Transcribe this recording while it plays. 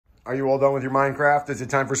Are you all done with your Minecraft? Is it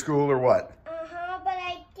time for school or what? Uh-huh, but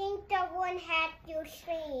I think that one hacked your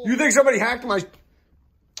stream. You think somebody hacked my...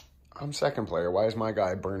 I'm second player. Why is my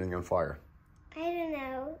guy burning on fire? I don't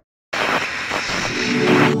know.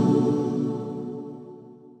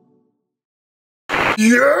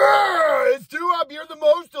 Yeah! It's Duhop. You're the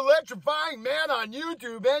most electrifying man on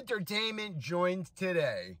YouTube entertainment, joined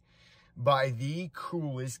today by the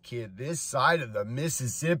coolest kid this side of the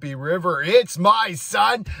Mississippi River. It's my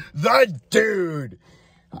son, the dude.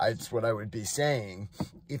 That's what I would be saying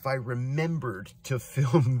if I remembered to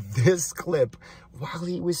film this clip while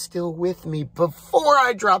he was still with me before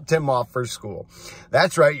I dropped him off for school.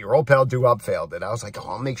 That's right, your old pal Duhop failed it. I was like, oh,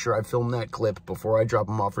 I'll make sure I film that clip before I drop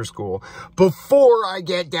him off for school, before I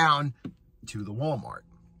get down to the Walmart.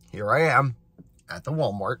 Here I am at the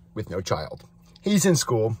Walmart with no child. He's in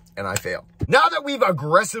school, and I failed. Now that we've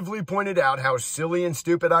aggressively pointed out how silly and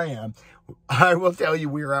stupid I am, I will tell you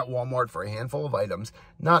we're at Walmart for a handful of items,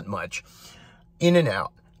 not much, in and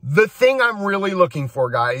out. The thing I'm really looking for,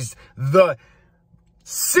 guys, the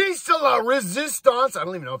cease de la resistance. I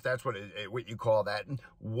don't even know if that's what you call that.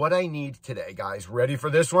 What I need today, guys, ready for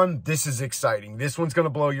this one? This is exciting. This one's going to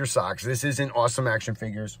blow your socks. This isn't awesome action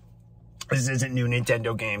figures. This isn't new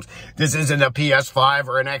Nintendo games. This isn't a PS5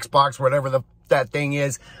 or an Xbox, whatever that thing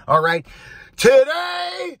is. All right.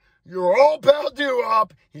 Today, your old pal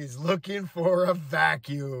Duhop is looking for a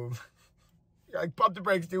vacuum. Like, pump the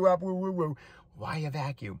brakes, Duhop, woo, woo, woo. Why a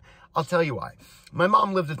vacuum? I'll tell you why. My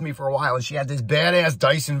mom lived with me for a while, and she had this badass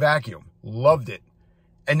Dyson vacuum. Loved it.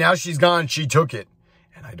 And now she's gone. She took it.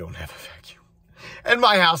 And I don't have a vacuum. And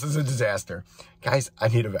my house is a disaster. Guys, I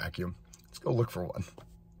need a vacuum. Let's go look for one.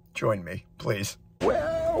 Join me, please.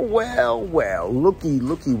 Well, looky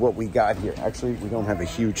what we got here. Actually, we don't have a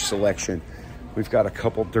huge selection. We've got a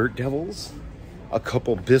couple Dirt Devils, a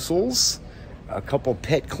couple Bissels, a couple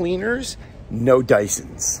pet cleaners, no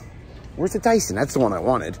Dysons. Where's the Dyson? That's the one I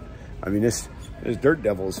wanted. I mean, this Dirt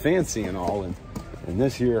Devil is fancy and all, and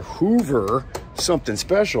this here Hoover, something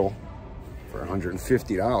special, for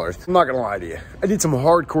 $150. I'm not gonna lie to you. I did some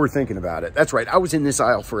hardcore thinking about it. That's right, I was in this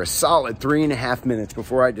aisle for a solid 3.5 minutes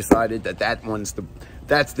before I decided that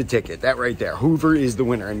that's the ticket. That right there, Hoover is the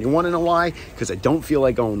winner. And you wanna know why? Because I don't feel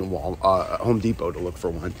like going to Home Depot to look for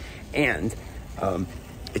one. And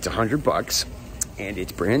it's $100 and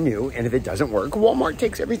it's brand new. And if it doesn't work, Walmart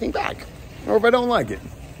takes everything back. Or if I don't like it,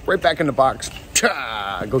 right back in the box,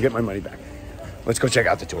 go get my money back. Let's go check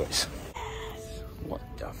out the toys. What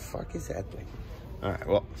the fuck is that thing? All right,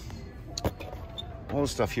 well, all the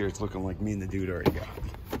stuff here is looking like me and the dude already got.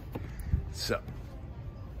 So,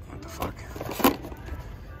 what the fuck?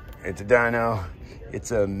 It's a dino.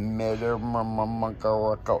 It's a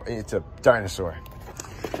it's a dinosaur.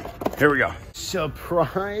 Here we go.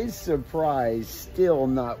 Surprise, surprise, still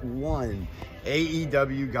not one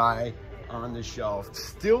AEW guy on the shelf.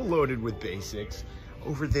 Still loaded with basics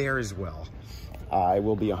over there as well. I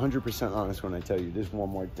will be 100% honest when I tell you this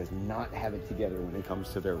Walmart does not have it together when it comes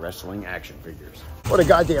to their wrestling action figures. What a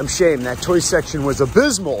goddamn shame. That toy section was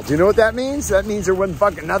abysmal. Do you know what that means? That means there wasn't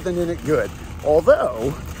fucking nothing in it good.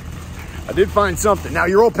 Although, I did find something. Now,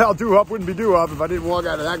 your old pal Duhop wouldn't be Duhop if I didn't walk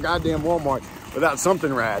out of that goddamn Walmart without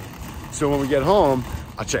something rad. So when we get home,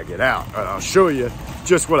 I'll check it out. And I'll show you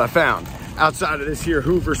just what I found outside of this here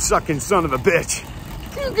Hoover sucking son of a bitch.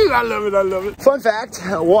 I love it, I love it. Fun fact,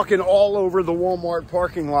 walking all over the Walmart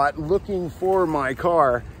parking lot looking for my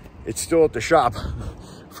car. It's still at the shop.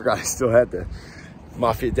 Forgot I still had the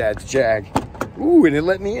Mafia Dad's Jag. Ooh, and it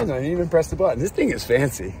let me in. I didn't even press the button. This thing is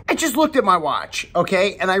fancy. I just looked at my watch,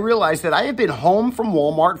 okay? And I realized that I have been home from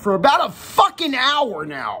Walmart for about a fucking hour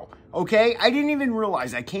now, okay? I didn't even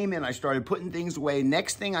realize. I came in, I started putting things away.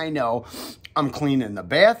 Next thing I know, I'm cleaning the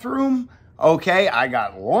bathroom, okay? I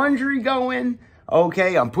got laundry going.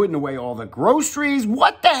 Okay, I'm putting away all the groceries.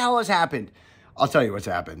 What the hell has happened? I'll tell you what's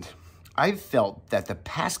happened. I've felt that the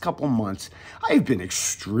past couple months, I've been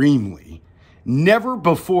extremely, never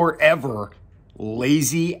before ever,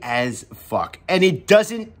 lazy as fuck. And it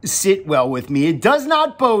doesn't sit well with me. It does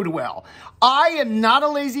not bode well. I am not a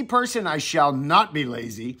lazy person. I shall not be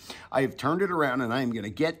lazy. I have turned it around and I am going to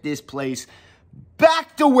get this place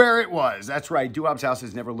back to where it was. That's right. Duhop's house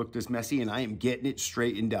has never looked this messy, and I am getting it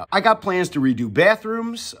straightened up. I got plans to redo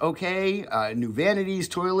bathrooms, okay? New vanities,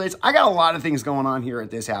 toilets. I got a lot of things going on here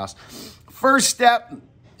at this house. First step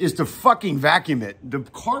is to fucking vacuum it. The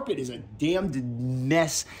carpet is a damned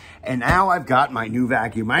mess, and now I've got my new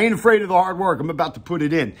vacuum. I ain't afraid of the hard work. I'm about to put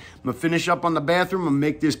it in. I'm gonna finish up on the bathroom and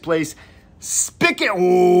make this place spigot.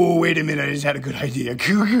 Oh, wait a minute. I just had a good idea.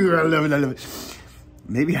 I love it. I love it.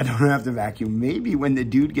 Maybe I don't have to vacuum. Maybe when the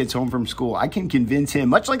dude gets home from school, I can convince him,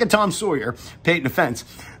 much like a Tom Sawyer, painting a fence,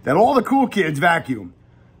 that all the cool kids vacuum.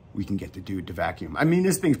 We can get the dude to vacuum. I mean,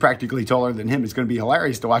 this thing's practically taller than him. It's going to be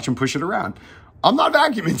hilarious to watch him push it around. I'm not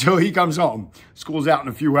vacuuming until he comes home. School's out in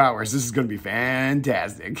a few hours. This is going to be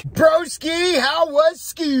fantastic. Broski, how was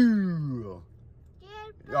school?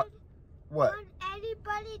 Yeah, what?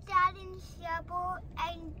 Anybody got in trouble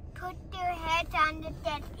and put their heads on the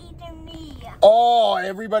desk, even me. Oh,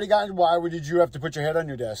 everybody got... Why did you have to put your head on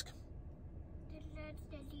your desk?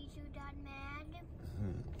 The teacher got mad.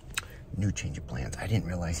 New change of plans. I didn't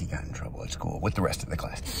realize he got in trouble at school with the rest of the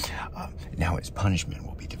class. Now his punishment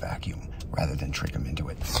will be to vacuum rather than trick him into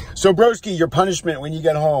it. So, Broski, your punishment when you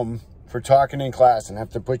get home for talking in class and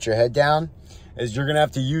have to put your head down is you're going to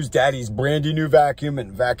have to use Daddy's brandy new vacuum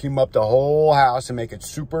and vacuum up the whole house and make it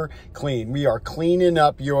super clean. We are cleaning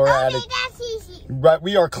up your attitude. That's easy. But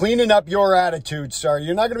we are cleaning up your attitude, sir.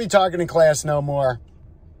 You're not going to be talking in class no more.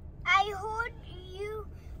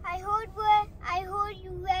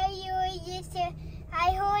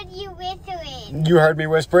 I heard you whistling. You heard me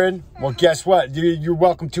whispering? Well, guess what? You're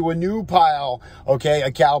welcome to a new pile, okay,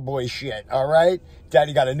 of cowboy shit, all right?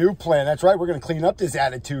 Daddy got a new plan. That's right. We're going to clean up this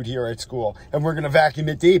attitude here at school, and we're going to vacuum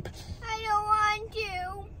it deep. I don't want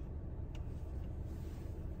to.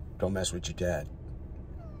 Don't mess with your dad.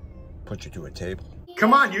 Put you to a table.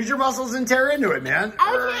 Come on, use your muscles and tear into it, man.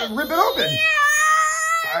 Okay. Rip it open.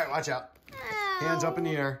 Yeah. All right, watch out. Hands up in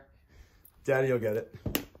the air. Daddy will get it.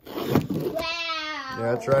 Wow.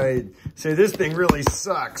 That's right. See, this thing really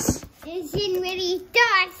sucks. This thing really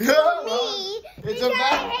sucks to me It's because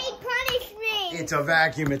I hate punishment. It's a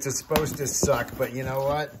vacuum. It's supposed to suck, but you know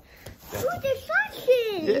what? Who's the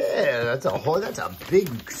suction? Yeah, that's a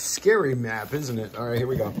big, scary map, isn't it? All right, here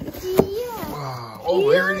we go. Yeah. Wow. Oh,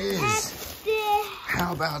 there it is.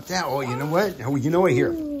 How about that? Oh, you know what? Oh, you know what?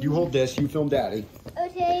 Here, you hold this. You film Daddy.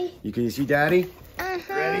 Okay. Can you see Daddy?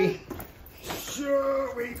 Uh-huh. Ready?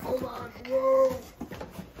 Sure. Wait, hold on. Whoa.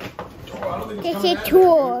 Oh, I don't think it's It's a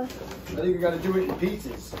tour. I think we got to do it in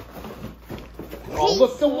pieces. Oh,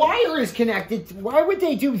 look, the wire is connected. Why would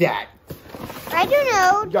they do that? I don't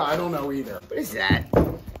know. Yeah, I don't know either. What is that?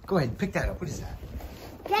 Go ahead, pick that up. What is that?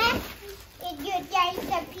 That is your dad's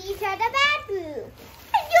piece of the bathroom.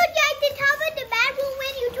 And your dad's the top of the bathroom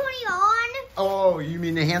when you turn it on. Oh, you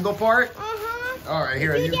mean the handle part? Uh-huh. All right,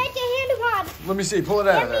 here. You get the handle part. Let me see. Pull it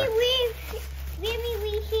out of there. Let me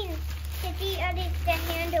reach the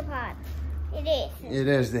handle part. It is. It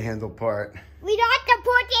is the handle part. We got to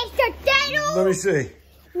put this potato. Let me see.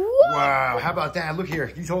 What? Wow, how about that? Look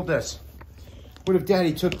here. You hold this. What if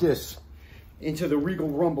Daddy took this into the Regal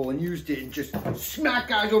Rumble and used it and just smacked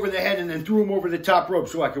guys over the head and then threw them over the top rope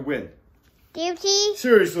so I could win? Duty.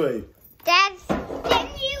 Seriously. Then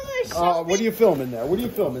you were so What are you filming there? What are you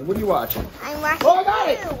filming? What are you watching? I'm watching. Oh, I got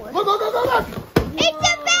it. you. Look, look, look, look, look. It's a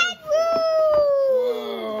bedroom.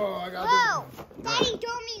 Whoa, I got Whoa. this. Daddy told me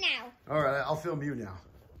now. All right, I'll film you now.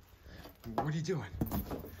 What are you doing?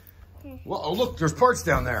 Well, oh, look, there's parts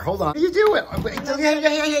down there. Hold on. What are you doing?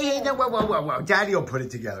 Whoa. Daddy will put it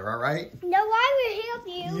together, all right? No, I will help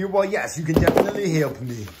you. Well, yes, you can definitely help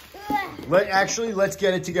me. Let's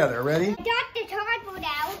get it together. Ready? I got the cardboard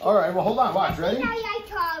out. All right, well, hold on. Watch. Ready? I like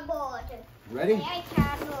cardboard. Ready? I like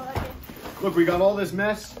cardboard. Look, we got all this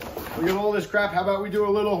mess. We got all this crap. How about we do a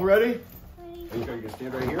little, ready? Ready? You can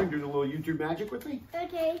stand right here and do the little YouTube magic with me.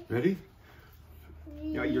 Okay. Ready?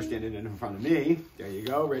 Yeah, you're standing in front of me. There you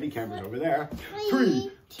go. Ready? Camera's over there. 3,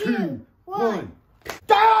 2, 1.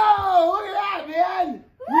 Oh, look at that, man.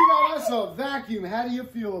 We got us a vacuum. How do you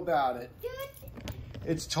feel about it?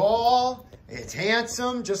 It's tall. It's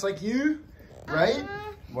handsome, just like you, right?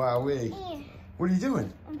 Wow, what are you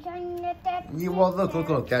doing? I'm trying to get that. Well,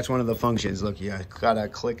 look. That's one of the functions. Look, you gotta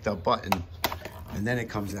click the button, and then it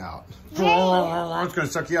comes out. It's gonna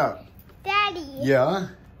suck you up. Daddy. Yeah?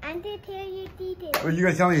 I'm going to tell you details. Well, you're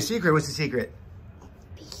gonna tell me a secret? What's the secret?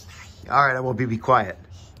 All right, I will be quiet.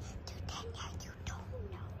 Pretend that you don't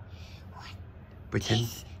know what Pretend.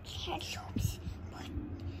 this headloops, but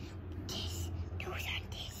this goes on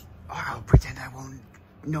this. I'll pretend I won't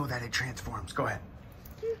know that it transforms. Go ahead.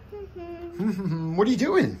 What are you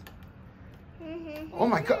doing? Oh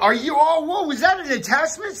my God! Are you? Oh, whoa! Was that an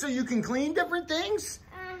attachment so you can clean different things?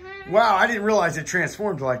 Wow! I didn't realize it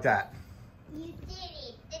transformed like that. You did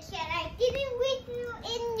it. I didn't whistle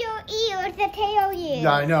in your ears to tell you.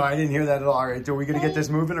 Yeah, I know. I didn't hear that at all. All right, so are we gonna get this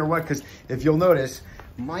moving or what? Because if you'll notice,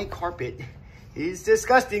 my carpet is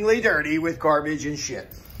disgustingly dirty with garbage and shit.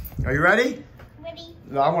 Are you ready? Ready?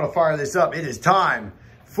 No, I want to fire this up. It is time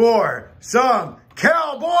for some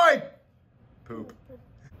cowboy poop.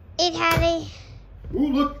 It had a Ooh,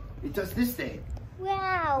 look, it does this thing.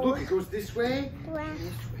 Wow. Look, it goes this way, Wow. and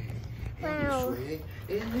this way, and Wow. this way,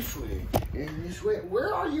 and this way, and this way.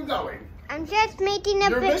 Where are you going? I'm just making a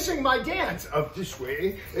You're bit. missing my dance of this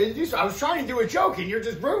way and this. I was trying to do a joke and you're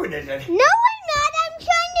just ruining it. No, I'm not. I'm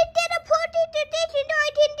trying to get a party tradition so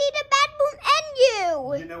I can see the bathroom and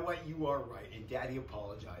you. You know what? You are right, and Daddy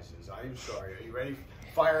apologizes. I am sorry. Are you ready?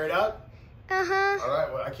 Fire it up. Uh-huh. All right.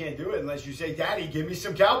 Well, I can't do it unless you say, Daddy, give me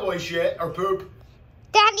some cowboy shit or poop.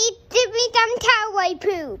 Daddy, give me some cowboy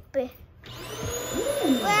poop.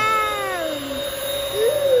 Wow.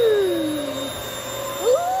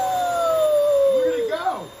 Ooh. Look at it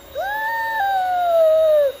go. Ooh.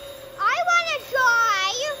 I want to try.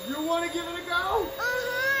 You want to give it a go?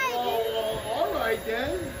 Uh-huh. Oh, all right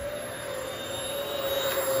then.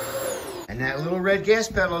 And that little red gas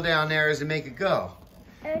pedal down there is to make it go.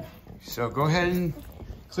 So go ahead and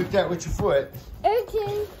click that with your foot.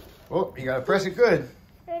 Okay. Oh, you gotta press it good.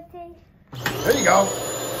 Okay. There you go.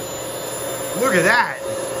 Look at that.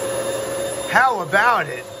 How about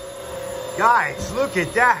it? Guys, look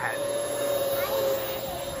at that.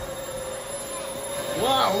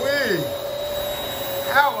 Wowee.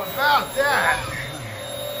 How about that?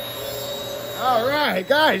 All right,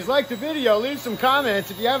 guys, like the video, leave some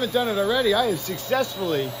comments. If you haven't done it already, I have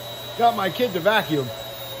successfully got my kid to vacuum.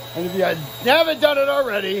 And if you haven't done it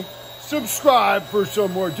already, subscribe for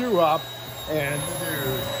some more Duhop and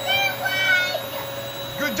dude.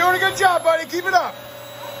 Good, doing a good job, buddy. Keep it up.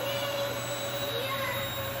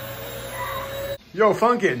 Yo,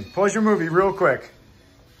 Funkin', pause your movie real quick.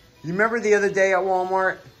 You remember the other day at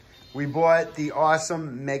Walmart, we bought the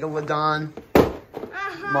awesome Megalodon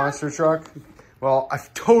monster truck? Well, I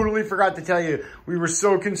totally forgot to tell you, we were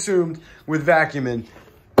so consumed with vacuuming,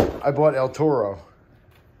 I bought El Toro.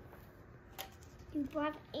 You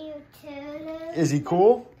bought El Toro? Is he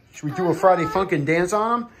cool? Should we do a Friday Funkin' dance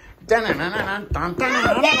on him? That's not how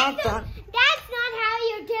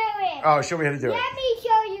you do it. Oh, show me how to do it. Let me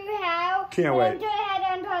show you how. Can't wait. Go ahead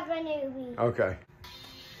and pause the movie. Okay.